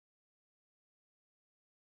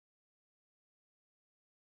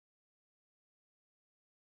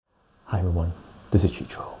Hi everyone, this is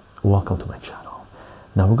Chycho. Welcome to my channel.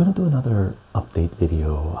 Now we're going to do another update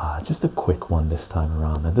video, just a quick one this time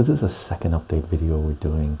around. And this is a second update video we're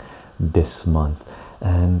doing this month.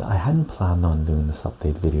 And I hadn't planned on doing this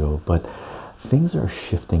update video, but things are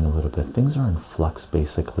shifting a little bit. Things are in flux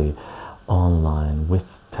basically online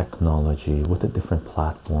with technology, with the different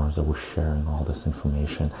platforms that we're sharing all this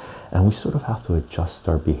information, and we sort of have to adjust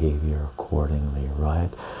our behavior accordingly, right?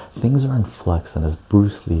 Things are in flux, and as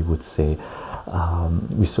Bruce Lee would say,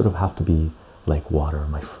 we sort of have to be like water,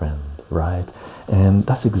 my friend, right? And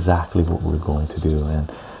that's exactly what we're going to do. And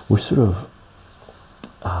we're sort of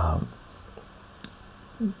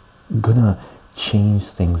gonna change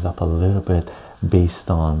things up a little bit based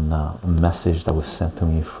on a message that was sent to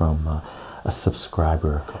me from a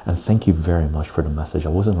subscriber. And thank you very much for the message. I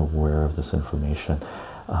wasn't aware of this information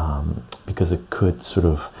because it could sort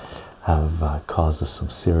of have caused us some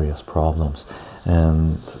serious problems.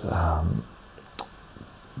 And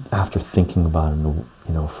after thinking about it, you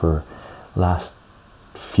know, for last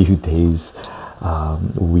few days,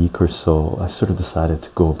 week or so, I sort of decided to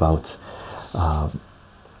go about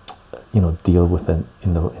deal with it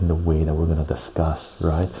in the way that we're going to discuss,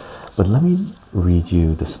 right? But let me read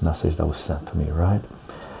you this message that was sent to me, right?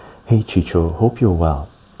 Hey Chycho, hope you're well.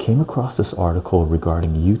 Came across this article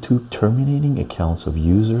regarding YouTube terminating accounts of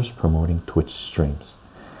users promoting Twitch streams.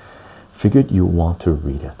 Figured you want to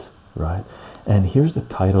read it, right? And here's the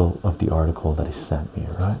title of the article that he sent me,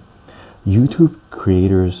 right? YouTube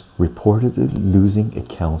creators reportedly losing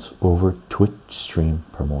accounts over Twitch stream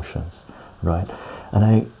promotions, right? And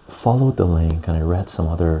I followed the link and I read some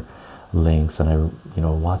other links and I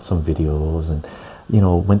watched some videos and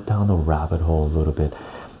went down the rabbit hole a little bit.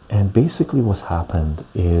 And basically what's happened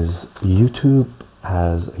is YouTube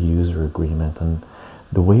has a user agreement, and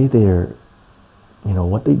the way they're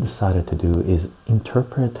what they decided to do is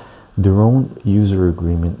interpret their own user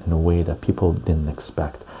agreement in a way that people didn't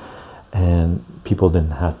expect and people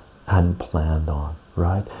hadn't planned on,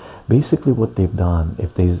 right? Basically what they've done,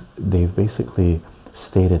 if they've basically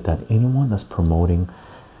stated that anyone that's promoting,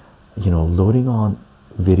 loading on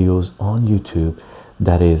videos on YouTube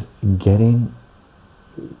that is getting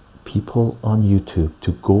people on YouTube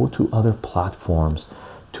to go to other platforms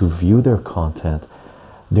to view their content,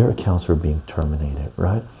 their accounts are being terminated,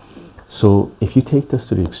 right? So if you take this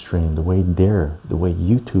to the extreme, the way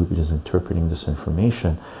YouTube is interpreting this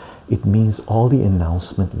information, it means all the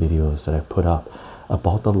announcement videos that I put up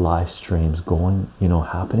about the live streams going,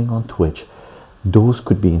 happening on Twitch, those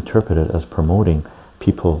could be interpreted as promoting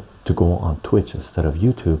people to go on Twitch instead of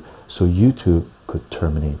YouTube. So YouTube could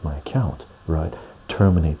terminate my account, right?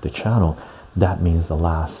 Terminate the channel. That means the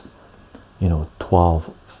last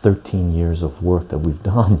 12 13 years of work that we've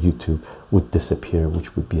done on YouTube would disappear,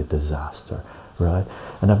 which would be a disaster, right?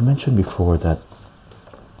 And I've mentioned before that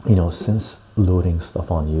since loading stuff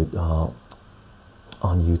on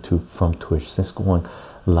YouTube from Twitch, since going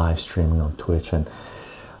live streaming on Twitch and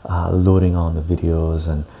loading on the videos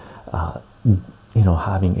and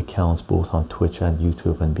having accounts both on Twitch and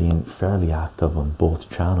YouTube and being fairly active on both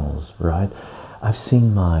channels, right? I've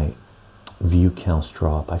seen my view counts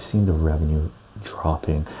drop. I've seen the revenue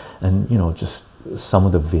dropping, and just some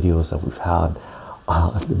of the videos that we've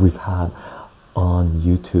had on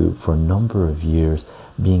YouTube for a number of years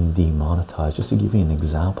being demonetized. Just to give you an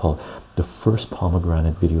example, the first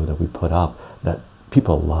Pomegranate video that we put up that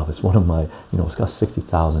people love, it's one of my, it's got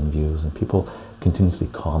 60,000 views and people continuously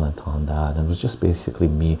comment on that, and it was just basically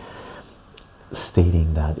me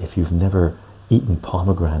stating that if you've never eaten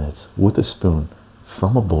pomegranates with a spoon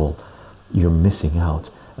from a bowl, you're missing out.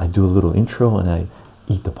 I do a little intro and I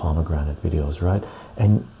eat the pomegranate videos, right?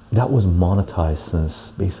 And that was monetized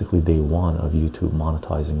since basically day one of YouTube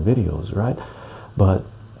monetizing videos, right? But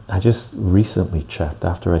I just recently checked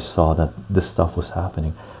after I saw that this stuff was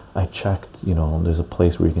happening. I checked, there's a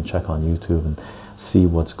place where you can check on YouTube and see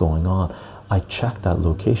what's going on. I checked that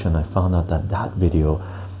location. I found out that that video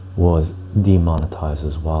was demonetized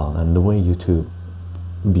as well. And the way YouTube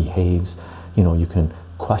behaves, you can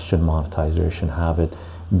question monetization, have it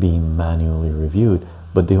being manually reviewed,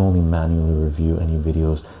 but they only manually review any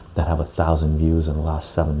videos that have 1,000 views in the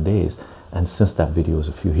last 7 days. And since that video is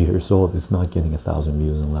a few years old, it's not getting 1,000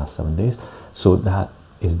 views in the last 7 days, so that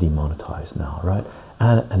is demonetized now, right?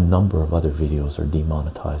 And a number of other videos are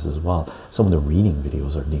demonetized as well. Some of the reading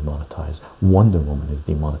videos are demonetized. Wonder Woman is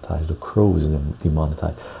demonetized. The Crow is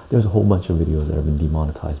demonetized. There's a whole bunch of videos that have been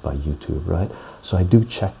demonetized by YouTube, right? So I do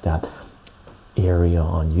check that area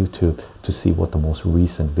on YouTube to see what the most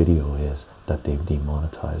recent video is that they've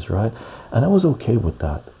demonetized, right? And I was okay with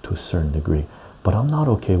that to a certain degree, but I'm not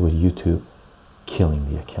okay with YouTube killing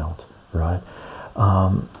the account, right?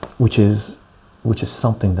 Which is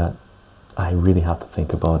something that I really have to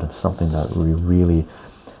think about, and something that we really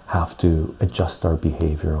have to adjust our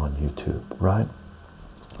behavior on YouTube, right?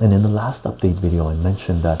 And in the last update video, I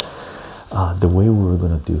mentioned that the way we were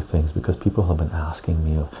going to do things, because people have been asking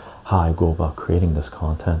me of how I go about creating this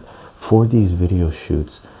content for these video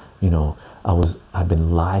shoots. You know, I've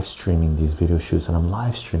been live streaming these video shoots, and I'm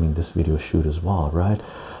live streaming this video shoot as well, right?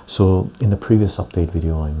 So in the previous update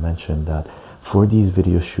video, I mentioned that for these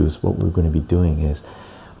video shoots, what we're going to be doing is,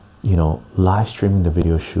 you know, live streaming the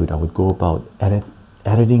video shoot. I would go about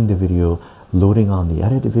editing the video, loading on the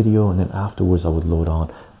edited video, and then afterwards I would load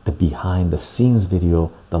on the behind the scenes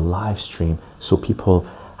video, the live stream, so people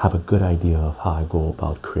have a good idea of how I go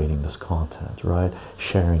about creating this content, right?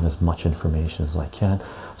 Sharing as much information as I can.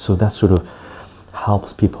 So that sort of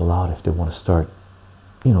helps people out if they want to start,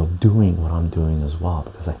 you know, doing what I'm doing as well,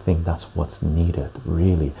 because I think that's what's needed,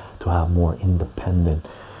 really, to have more independent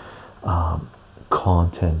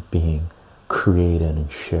content being created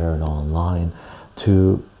and shared online,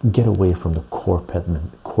 to get away from the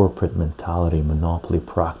corporate mentality, monopoly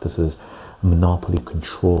practices, monopoly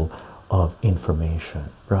control of information,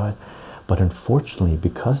 right? But unfortunately,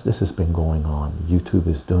 because this has been going on, YouTube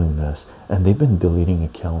is doing this, and they've been deleting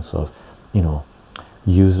accounts of, you know,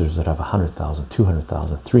 users that have 100,000,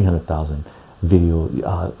 200,000, 300,000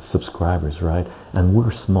 video subscribers, right? And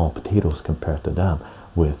we're small potatoes compared to them,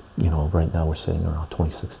 with, you know, right now we're sitting around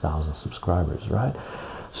 26,000 subscribers, right?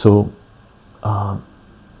 So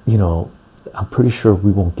you know, I'm pretty sure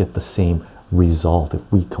we won't get the same result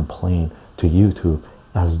if we complain to YouTube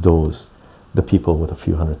as the people with a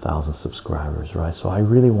few 100,000 subscribers, right? So I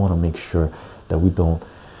really want to make sure that we don't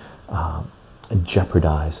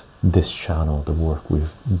jeopardize this channel, the work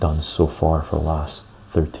we've done so far for the last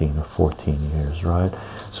 13 or 14 years, right?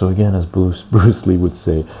 So again, as Bruce Lee would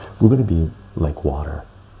say, we're going to be like water,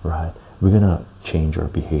 right? We're going to change our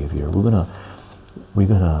behavior. We're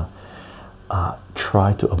gonna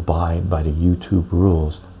try to abide by the YouTube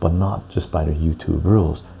rules, but not just by the YouTube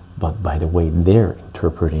rules, but by the way they're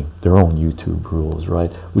interpreting their own YouTube rules,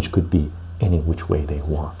 right? Which could be any which way they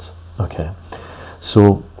want. Okay,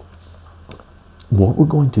 so what we're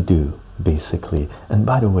going to do basically, and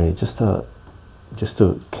by the way, just to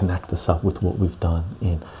connect this up with what we've done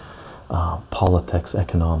in politics,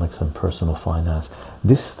 economics, and personal finance,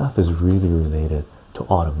 this stuff is really related to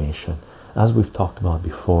automation. As we've talked about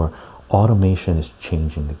before, automation is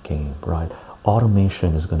changing the game, right?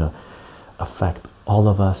 Automation is going to affect all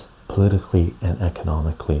of us politically and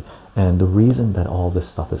economically. And the reason that all this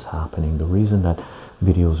stuff is happening, the reason that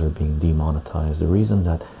videos are being demonetized, the reason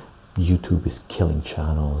that YouTube is killing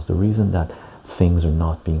channels, the reason that things are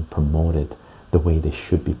not being promoted the way they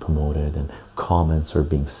should be promoted, and comments are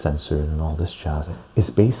being censored and all this jazz, is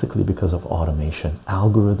basically because of automation,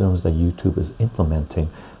 algorithms that YouTube is implementing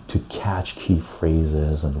to catch key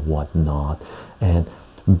phrases and whatnot. And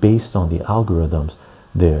based on the algorithms,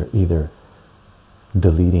 they're either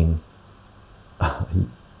deleting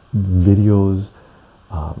videos,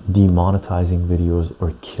 demonetizing videos,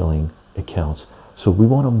 or killing accounts. So we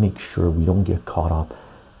want to make sure we don't get caught up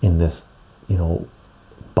in this, you know,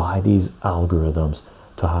 by these algorithms,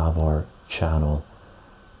 to have our channel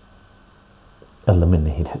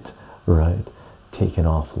eliminated, right? Taken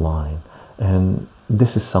offline. And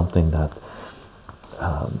this is something that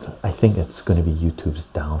I think it's going to be YouTube's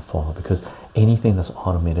downfall, because anything that's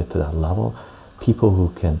automated to that level, people who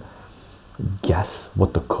can guess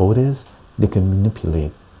what the code is, they can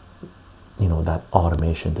manipulate, you know, that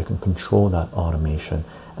automation. They can control that automation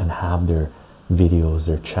and have their videos,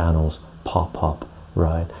 their channels pop up,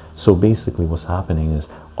 right? So basically what's happening is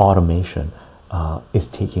automation is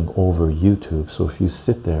taking over YouTube. So if you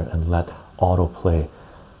sit there and let autoplay,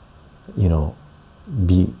 you know,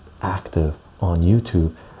 be active on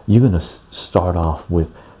YouTube, you're going to start off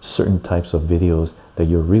with certain types of videos that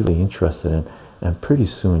you're really interested in, and pretty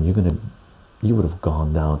soon you would have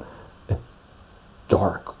gone down a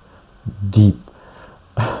dark, deep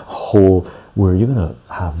hole where you're gonna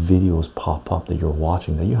have videos pop up that you're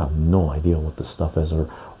watching that you have no idea what the stuff is, or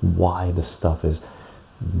why the stuff is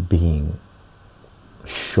being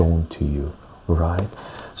shown to you, right?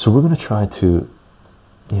 So we're gonna try to,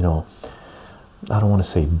 you know, I don't want to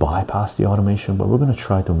say bypass the automation, but we're going to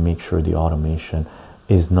try to make sure the automation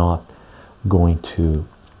is not going to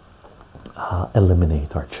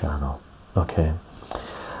eliminate our channel. Okay,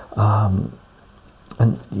 and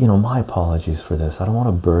you know, my apologies for this. I don't want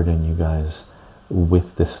to burden you guys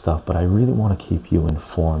with this stuff, but I really want to keep you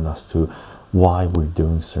informed as to why we're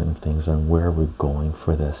doing certain things and where we're going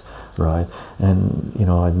for this, right? And you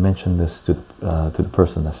know, I mentioned this to the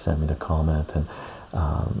person that sent me the comment, and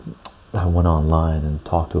I went online and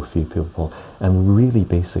talked to a few people, and we really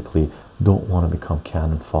basically don't want to become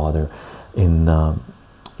cannon fodder in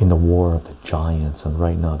the war of the giants. And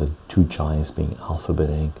right now the two giants being Alphabet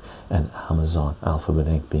Inc. and Amazon. Alphabet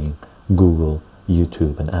Inc. being Google,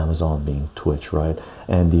 YouTube, and Amazon being Twitch, right?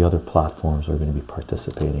 And the other platforms are going to be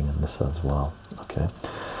participating in this as well. Okay,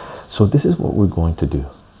 so this is what we're going to do.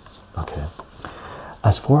 Okay,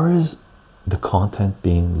 as far as the content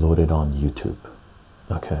being loaded on YouTube,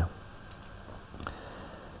 okay,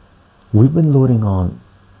 we've been loading on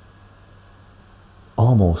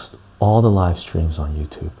almost all the live streams on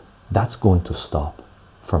YouTube. That's going to stop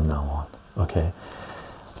from now on. Okay,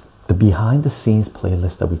 the behind the scenes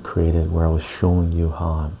playlist that we created, where I was showing you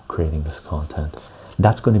how I'm creating this content,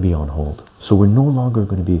 that's going to be on hold. So we're no longer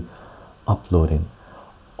going to be uploading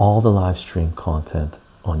all the live stream content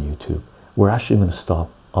on YouTube. We're actually going to stop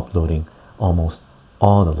uploading almost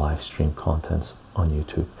all the live stream contents on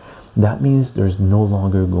YouTube. That means there's no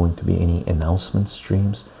longer going to be any announcement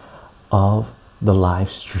streams of the live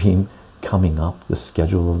stream coming up, the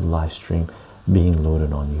schedule of the live stream being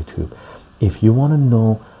loaded on YouTube. If you want to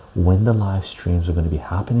know when the live streams are going to be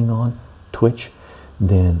happening on Twitch,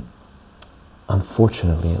 then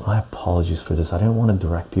unfortunately, I apologize for this, I didn't want to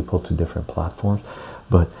direct people to different platforms,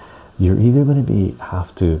 but you're either going to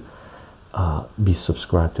have to be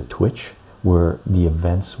subscribed to Twitch, where the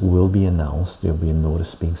events will be announced. There'll be a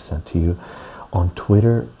notice being sent to you. On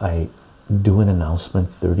Twitter, I do an announcement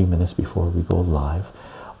 30 minutes before we go live.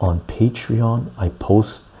 On Patreon, I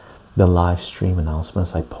post the live stream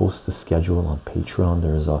announcements. I post the schedule on Patreon.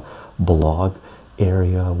 There's a blog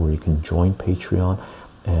area where you can join Patreon,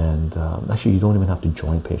 and actually you don't even have to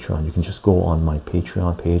join Patreon. You can just go on my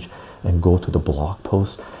Patreon page and go to the blog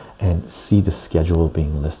post and see the schedule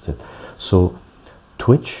being listed. So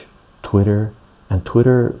Twitch, Twitter, and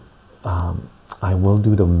Twitter, I will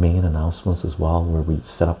do the main announcements as well, where we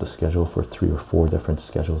set up the schedule for 3 or 4 different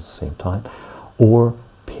schedules at the same time, or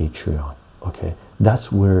Patreon. Okay,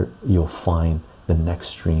 that's where you'll find the next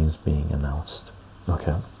streams being announced.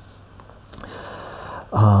 Okay,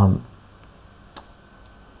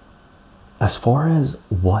 as far as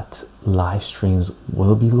what live streams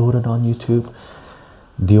will be loaded on YouTube,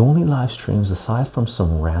 the only live streams, aside from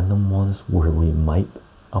some random ones where we might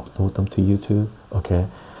upload them to YouTube, okay,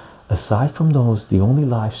 aside from those, the only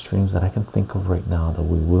live streams that I can think of right now that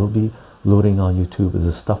we will be loading on YouTube is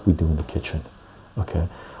the stuff we do in the kitchen. Okay,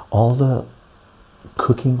 all the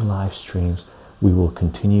cooking live streams we will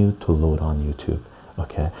continue to load on YouTube.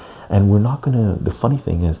 Okay, and we're not gonna, the funny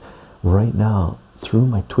thing is, right now through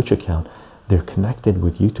my Twitch account, they're connected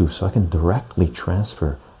with YouTube, so I can directly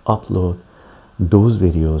transfer, upload those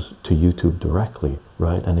videos to YouTube directly,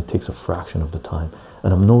 right? And it takes a fraction of the time,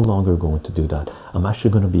 and I'm no longer going to do that. I'm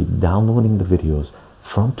actually going to be downloading the videos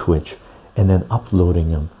from Twitch and then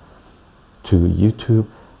uploading them to YouTube.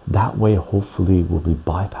 That way, hopefully, we'll be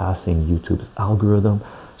bypassing YouTube's algorithm,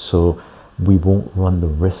 so we won't run the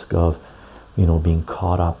risk of, you know, being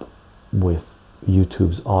caught up with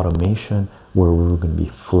YouTube's automation, where we're going to be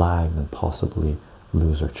flagged and possibly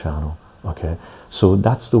lose our channel. Okay, so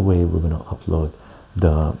that's the way we're going to upload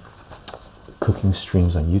the cooking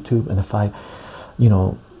streams on YouTube. And if I, you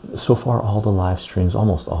know, so far all the live streams,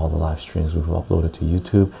 almost all the live streams we've uploaded to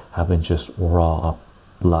YouTube have been just raw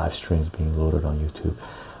live streams being loaded on YouTube.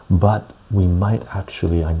 But we might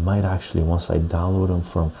actually, I might actually, once I download them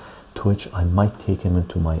from Twitch, I might take them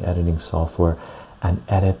into my editing software and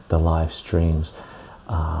edit the live streams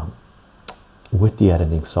with the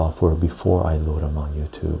editing software before I load them on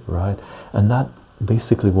YouTube, right? And that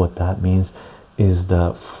basically, what that means is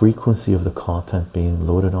the frequency of the content being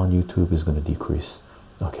loaded on YouTube is going to decrease.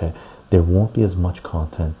 Okay, there won't be as much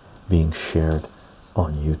content being shared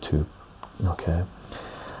on YouTube. Okay,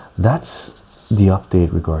 that's the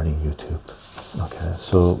update regarding YouTube. Okay,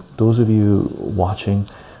 so those of you watching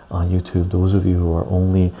on YouTube, those of you who are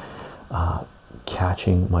only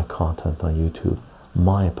catching my content on YouTube,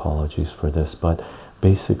 my apologies for this, but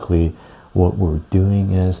basically what we're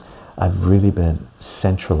doing is I've really been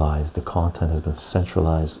centralized. The content has been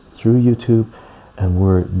centralized through YouTube, and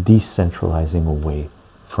we're decentralizing away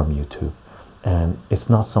from YouTube. And it's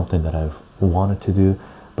not something that I've wanted to do,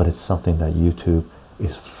 but it's something that YouTube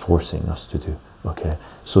is forcing us to do. Okay,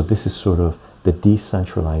 so this is sort of the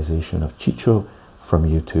decentralization of chycho from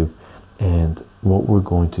YouTube. And what we're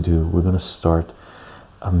going to do, we're going to start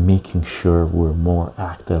making sure we're more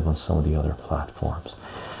active on some of the other platforms.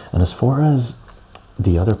 And as far as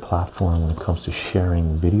the other platform when it comes to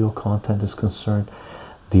sharing video content is concerned,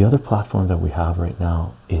 the other platform that we have right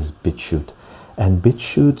now is BitChute. And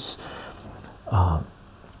BitChute's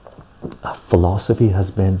philosophy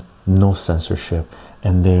has been no censorship,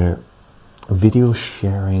 and their video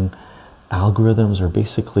sharing algorithms are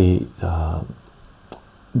basically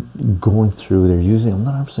going through, they're using, I'm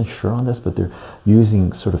not 100% sure on this, but they're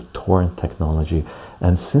using sort of torrent technology.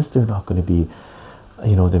 And since they're not going to be,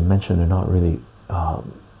 you know, they mentioned they're not really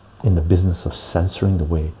in the business of censoring the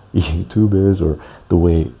way YouTube is or the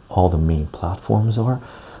way all the main platforms are,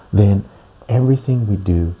 then everything we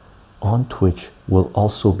do on Twitch will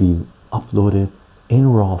also be uploaded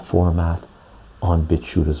in raw format on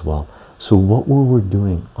BitChute as well. So what we're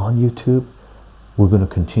doing on YouTube, we're going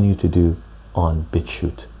to continue to do on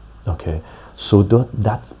BitChute. Okay, so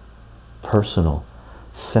that's personal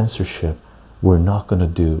censorship we're not going to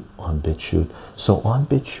do on BitChute. So on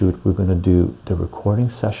BitChute, we're going to do the recording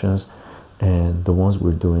sessions and the ones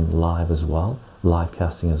we're doing live as well, live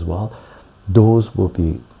casting as well. Those will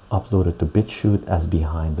be uploaded to BitChute as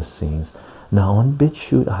behind the scenes. Now on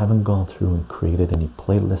BitChute, I haven't gone through and created any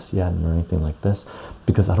playlists yet or anything like this,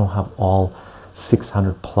 because I don't have all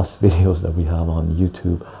 600 plus videos that we have on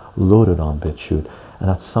YouTube loaded on BitChute. And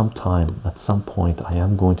at some point, I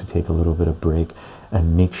am going to take a little bit of break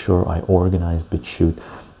and make sure I organize BitChute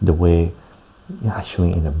the way,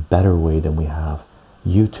 actually in a better way than we have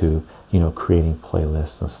YouTube, you know, creating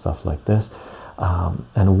playlists and stuff like this.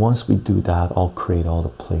 And once we do that, I'll create all the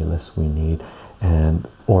playlists we need and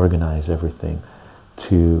organize everything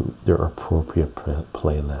to their appropriate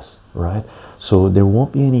playlist, right? So there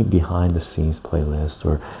won't be any behind the scenes playlist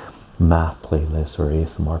or math playlist or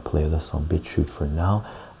ASMR playlist on BitChute for now,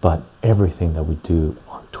 but everything that we do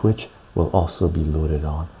on Twitch will also be loaded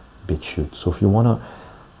on BitChute. So if you want to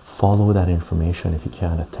follow that information, if you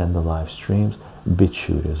can't attend the live streams,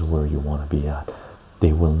 BitChute is where you want to be at.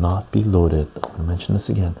 They will not be loaded, I'm going to mention this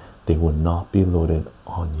again, they will not be loaded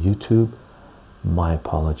on YouTube. My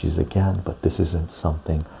apologies again, but this isn't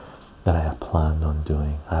something that I had planned on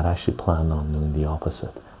doing. I had actually planned on doing the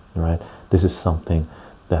opposite, right? This is something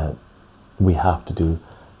that we have to do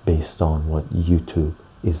based on what YouTube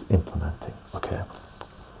is implementing. Okay,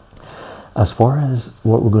 as far as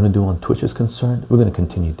what we're going to do on Twitch is concerned, we're going to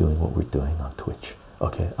continue doing what we're doing on Twitch.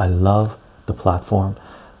 Okay, I love the platform.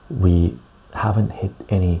 We haven't hit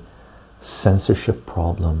any censorship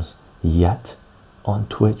problems yet on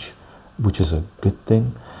Twitch, which is a good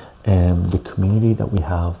thing. And the community that we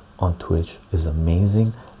have on Twitch is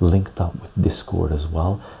amazing, linked up with Discord as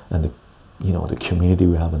well. And the, you know, the community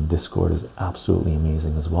we have in Discord is absolutely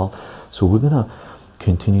amazing as well. So we're gonna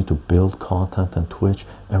continue to build content on Twitch,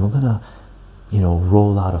 and we're gonna, you know,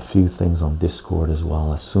 roll out a few things on Discord as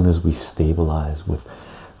well as soon as we stabilize with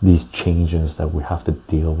these changes that we have to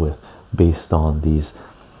deal with based on these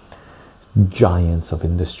giants of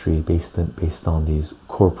industry, based on these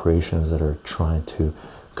corporations that are trying to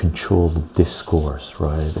control the discourse,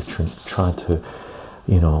 right? They're trying to,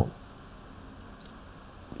 you know,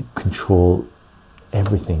 control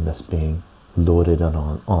everything that's being loaded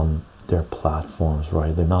on their platforms,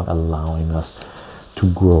 right? They're not allowing us to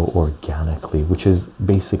grow organically, which is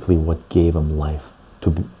basically what gave them life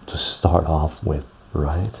to start off with,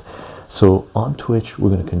 right? So on Twitch, we're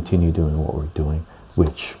going to continue doing what we're doing,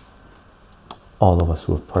 which all of us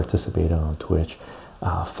who have participated on Twitch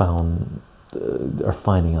are finding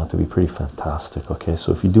out to be pretty fantastic. Okay,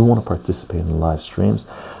 so if you do want to participate in the live streams,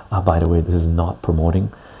 by the way, this is not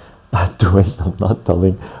promoting Twitch. I'm not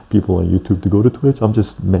telling people on YouTube to go to Twitch. I'm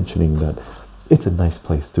just mentioning that it's a nice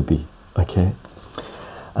place to be. Okay,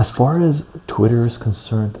 as far as Twitter is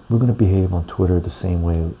concerned, we're going to behave on Twitter the same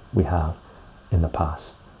way we have in the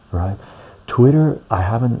past, right? Twitter I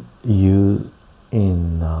haven't used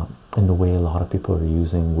in the way a lot of people are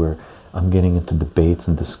using, where I'm getting into debates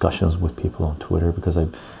and discussions with people on Twitter, because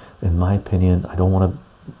in my opinion, I don't want to,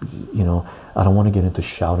 you know, I don't want to get into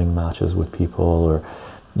shouting matches with people, or,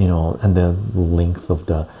 you know, and the length of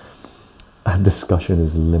the discussion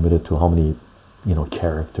is limited to how many, you know,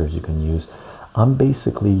 characters you can use. I'm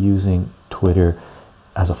basically using Twitter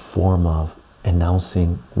as a form of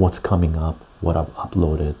announcing what's coming up, what I've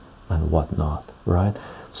uploaded and whatnot, right?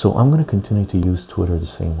 So I'm going to continue to use Twitter the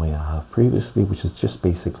same way I have previously, which is just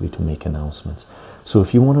basically to make announcements. So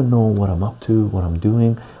if you want to know what I'm up to, what I'm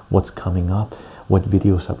doing, what's coming up, what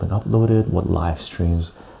videos have been uploaded, what live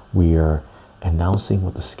streams we are announcing,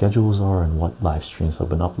 what the schedules are, and what live streams have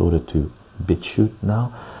been uploaded to BitChute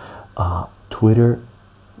now, Twitter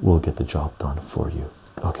will get the job done for you.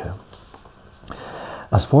 Okay,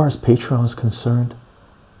 as far as Patreon is concerned,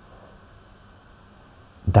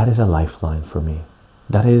 that is a lifeline for me.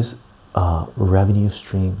 that is a revenue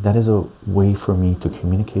stream. That is a way for me to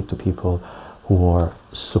communicate to people who are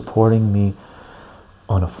supporting me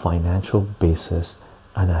on a financial basis,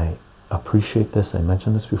 and I appreciate this. I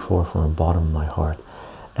mentioned this before from the bottom of my heart.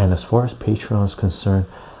 And as far as Patreon is concerned,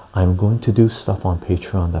 I'm going to do stuff on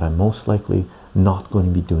Patreon that I'm most likely not going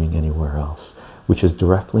to be doing anywhere else, which is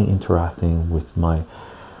directly interacting with my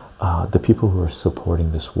the people who are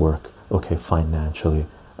supporting this work, okay, financially.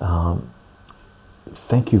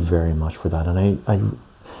 Thank you very much for that. And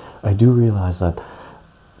I do realize that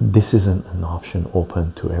this isn't an option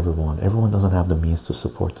open to everyone. Everyone doesn't have the means to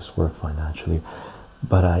support this work financially,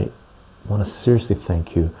 but I want to seriously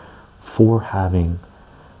thank you for having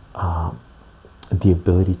the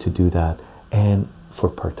ability to do that and for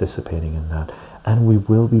participating in that. And we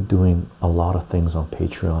will be doing a lot of things on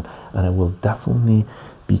Patreon, and I will definitely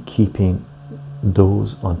be keeping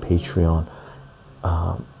those on Patreon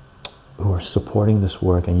who are supporting this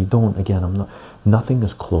work. And you don't, again, nothing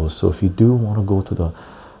is closed, so if you do want to go to the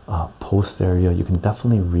post area, you can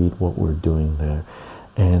definitely read what we're doing there,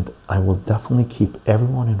 and I will definitely keep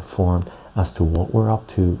everyone informed as to what we're up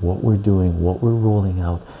to, what we're doing, what we're rolling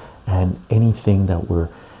out, and anything that we're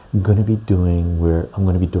going to be doing where I'm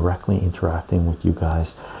going to be directly interacting with you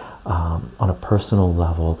guys on a personal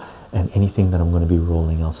level, and anything that I'm going to be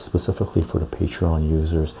rolling out specifically for the Patreon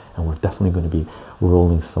users. And we're definitely going to be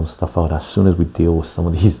rolling some stuff out as soon as we deal with some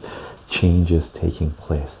of these changes taking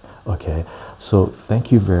place. Okay, so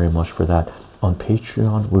thank you very much for that. On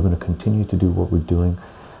Patreon, we're going to continue to do what we're doing,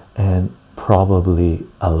 and probably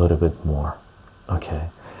a little bit more. Okay,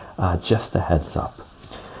 just a heads up.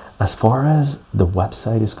 As far as the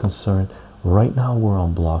website is concerned, right now we're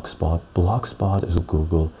on Blogspot. Blogspot is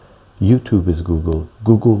Google, YouTube is Google,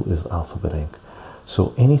 Google is Alphabet Inc.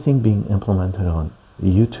 So anything being implemented on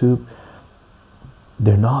YouTube,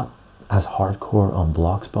 they're not as hardcore on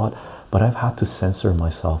Blogspot, but I've had to censor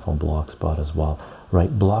myself on Blogspot as well, right?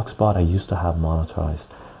 Blogspot I used to have monetized,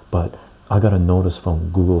 but I got a notice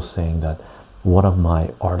from Google saying that one of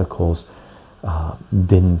my articles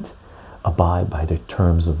didn't abide by the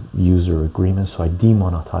terms of user agreement, so I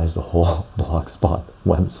demonetized the whole Blogspot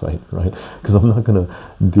website, right? Because I'm not going to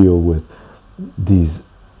deal with these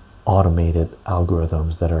automated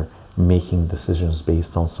algorithms that are making decisions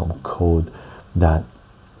based on some code that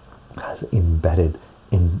has embedded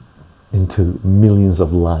into millions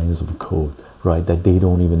of lines of code, right? That they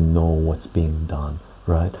don't even know what's being done,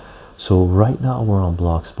 right? So right now we're on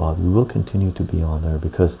Blogspot. We will continue to be on there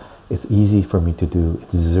because it's easy for me to do.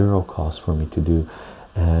 It's zero cost for me to do,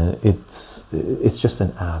 and it's just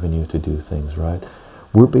an avenue to do things, right?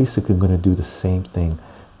 We're basically going to do the same thing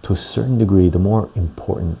to a certain degree, the more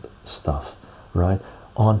important stuff, right,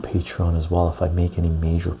 on Patreon as well. If I make any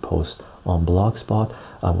major posts on Blogspot,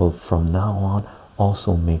 I will from now on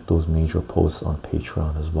also make those major posts on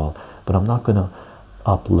Patreon as well. But I'm not going to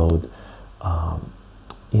upload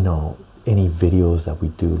you know, any videos that we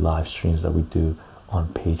do, live streams that we do on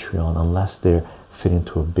Patreon, unless they're fit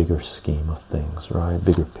into a bigger scheme of things, right?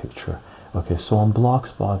 Bigger picture. Okay, so on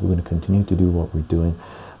Blogspot we're going to continue to do what we're doing,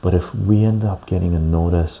 but if we end up getting a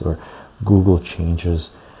notice or Google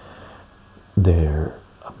changes their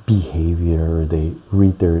behavior, they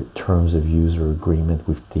read their terms of user agreement,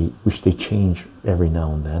 which they change every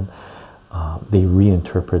now and then, they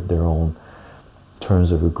reinterpret their own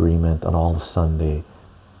terms of agreement, and all of a sudden they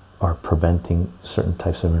are preventing certain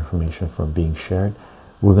types of information from being shared,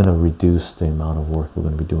 we're going to reduce the amount of work we're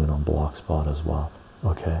going to be doing on Blogspot as well.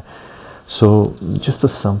 Okay, so just to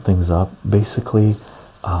sum things up, basically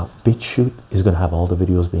BitChute is going to have all the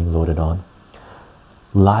videos being loaded on.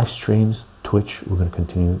 Live streams, Twitch, we're going to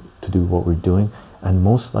continue to do what we're doing, and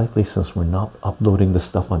most likely, since we're not uploading the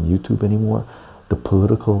stuff on YouTube anymore, the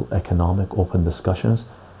political, economic, open discussions,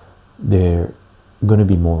 they're going to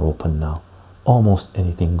be more open now. Almost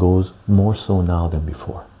anything goes, more so now than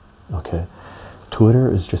before. Okay,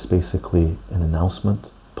 Twitter is just basically an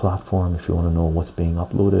announcement platform. If you want to know what's being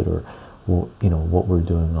uploaded, or you know, what we're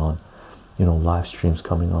doing on, you know, live streams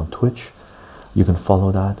coming on Twitch, you can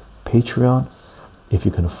follow that. Patreon, if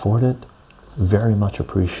you can afford it, very much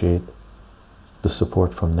appreciate the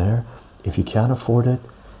support from there. If you can't afford it,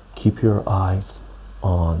 keep your eye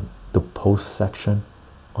on the post section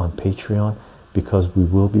on Patreon, because we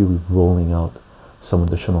will be rolling out some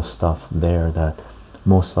additional stuff there that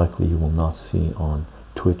most likely you will not see on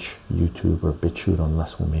Twitch, YouTube, or BitChute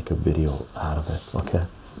unless we make a video out of it. Okay,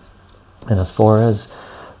 and as far as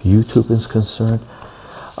YouTube is concerned,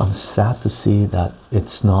 I'm sad to see that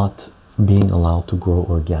it's not being allowed to grow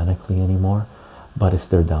organically anymore, but it's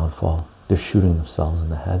their downfall. They're shooting themselves in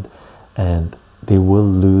the head, and they will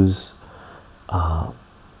lose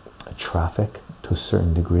traffic to a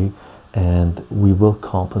certain degree, and we will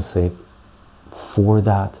compensate for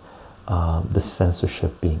that, the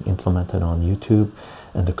censorship being implemented on YouTube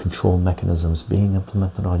and the control mechanisms being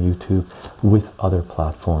implemented on YouTube with other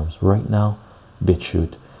platforms. Right now,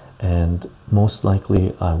 BitChute, and most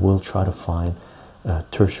likely I will try to find a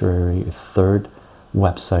tertiary, a third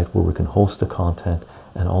website where we can host the content,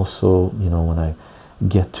 and also, you know, when I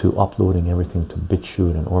get to uploading everything to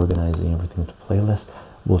BitChute and organizing everything to playlist,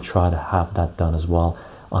 we'll try to have that done as well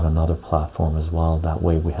on another platform as well. That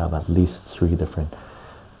way we have at least 3 different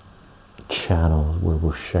channels where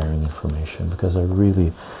we're sharing information, because I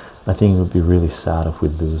think it would be really sad if we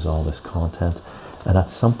lose all this content. And at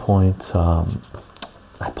some point,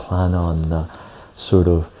 I plan on sort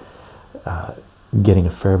of getting a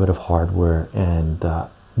fair bit of hardware and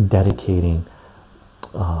dedicating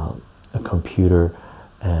a computer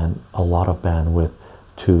and a lot of bandwidth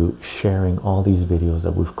to sharing all these videos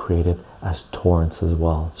that we've created as torrents as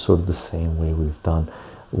well, sort of the same way we've done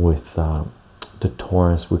with the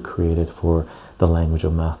torrents we created for the language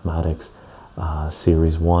of mathematics,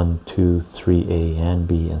 series 1, 2, 3A and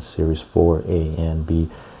B, and series 4A and B,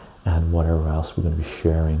 and whatever else we're going to be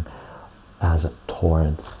sharing as a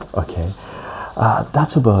torrent. Okay,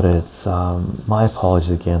 that's about it. My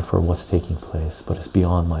apologies again for what's taking place, but it's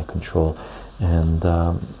beyond my control. And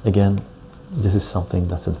again, this is something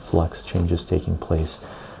that's in flux, changes taking place,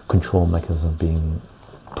 control mechanism being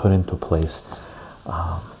put into place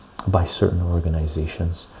by certain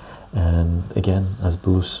organizations. And again, as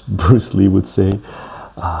Bruce Lee would say,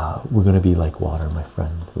 we're going to be like water, my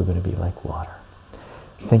friend. We're going to be like water.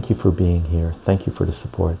 Thank you for being here. Thank you for the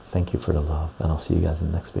support. Thank you for the love. And I'll see you guys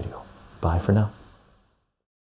in the next video. Bye for now.